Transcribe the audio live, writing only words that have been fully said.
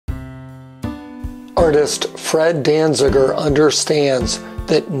Artist Fred Danziger understands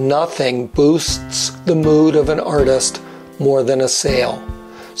that nothing boosts the mood of an artist more than a sale.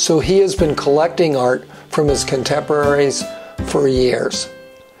 So he has been collecting art from his contemporaries for years.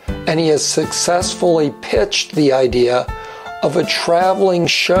 And he has successfully pitched the idea of a traveling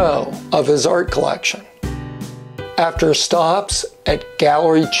show of his art collection. After stops at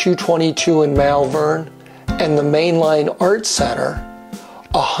Gallery 222 in Malvern and the Mainline Art Center,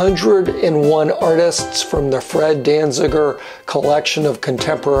 101 artists from the Fred Danziger collection of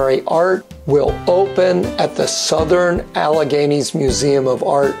contemporary art will open at the Southern Alleghenies Museum of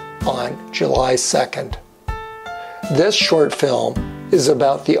Art on July 2nd. This short film is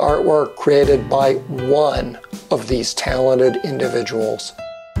about the artwork created by one of these talented individuals.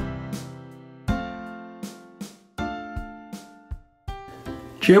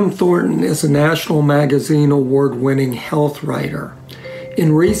 Jim Thornton is a National Magazine Award-winning health writer.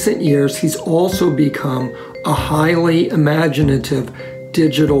 In recent years, he's also become a highly imaginative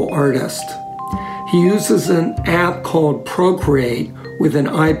digital artist. He uses an app called Procreate with an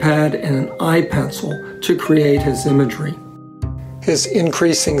iPad and an iPencil to create his imagery. His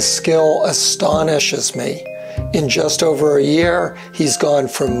increasing skill astonishes me. In just over a year, he's gone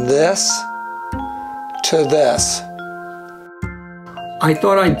from this to this. I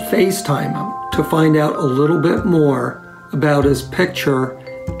thought I'd FaceTime him to find out a little bit more about his picture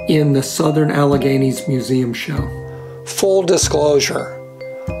in the Southern Alleghenies Museum show. Full disclosure,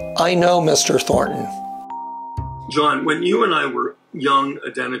 I know Mr. Thornton. John, when you and I were young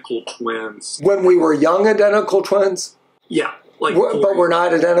identical twins. When we were young identical twins? Yeah. But we're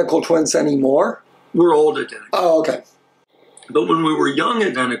not identical twins anymore? We're old identical. Oh, okay. But when we were young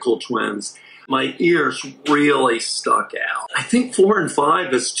identical twins, my ears really stuck out. I think 4 and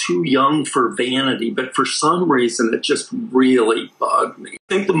 5 is too young for vanity, but for some reason it just really bugged me.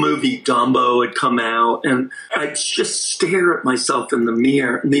 I think the movie Dumbo had come out, and I'd just stare at myself in the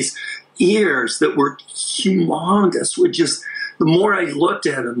mirror, and these ears that were humongous would just, the more I looked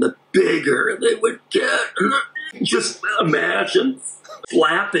at them, the bigger they would get. Just imagine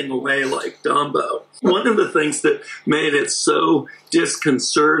flapping away like Dumbo. One of the things that made it so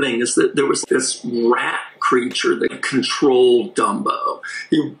disconcerting is that there was this rat creature that controlled Dumbo.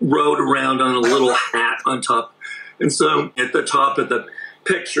 He rode around on a little hat on top. And so at the top of the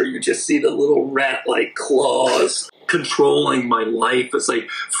picture, you just see the little rat-like claws controlling my life as I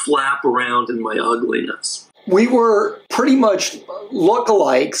flap around in my ugliness. We were pretty much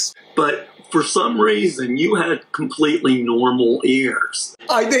lookalikes. But for some reason, you had completely normal ears.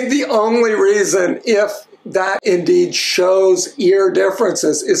 I think the only reason, if that indeed shows ear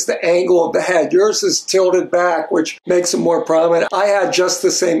differences, is the angle of the head. Yours is tilted back, which makes them more prominent. I had just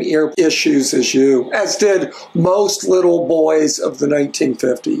the same ear issues as you, as did most little boys of the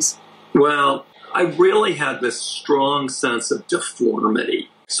 1950s. Well, I really had this strong sense of deformity.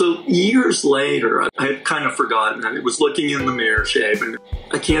 So years later, I had kind of forgotten. I was looking in the mirror, shaving.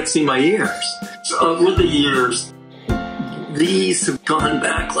 I can't see my ears. So over the years, these have gone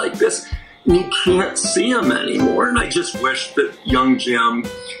back like this, and you can't see them anymore. And I just wish that young Jim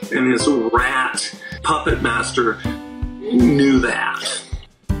and his rat puppet master knew that.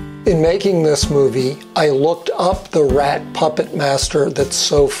 In making this movie, I looked up the rat puppet master that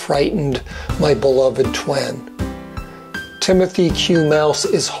so frightened my beloved twin. Timothy Q. Mouse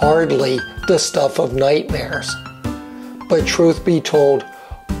is hardly the stuff of nightmares. But truth be told,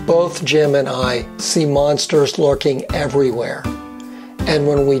 both Jim and I see monsters lurking everywhere. And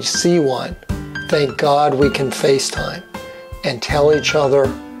when we see one, thank God we can FaceTime and tell each other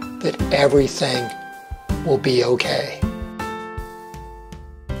that everything will be okay.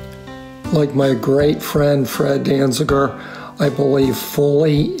 Like my great friend Fred Danziger, I believe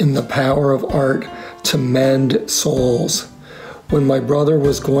fully in the power of art to mend souls. When my brother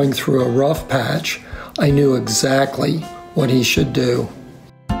was going through a rough patch, I knew exactly what he should do.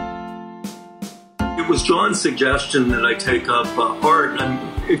 It was John's suggestion that I take up art, and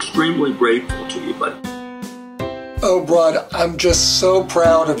I'm extremely grateful to you, buddy. Oh, Brud, I'm just so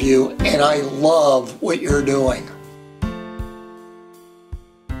proud of you, and I love what you're doing.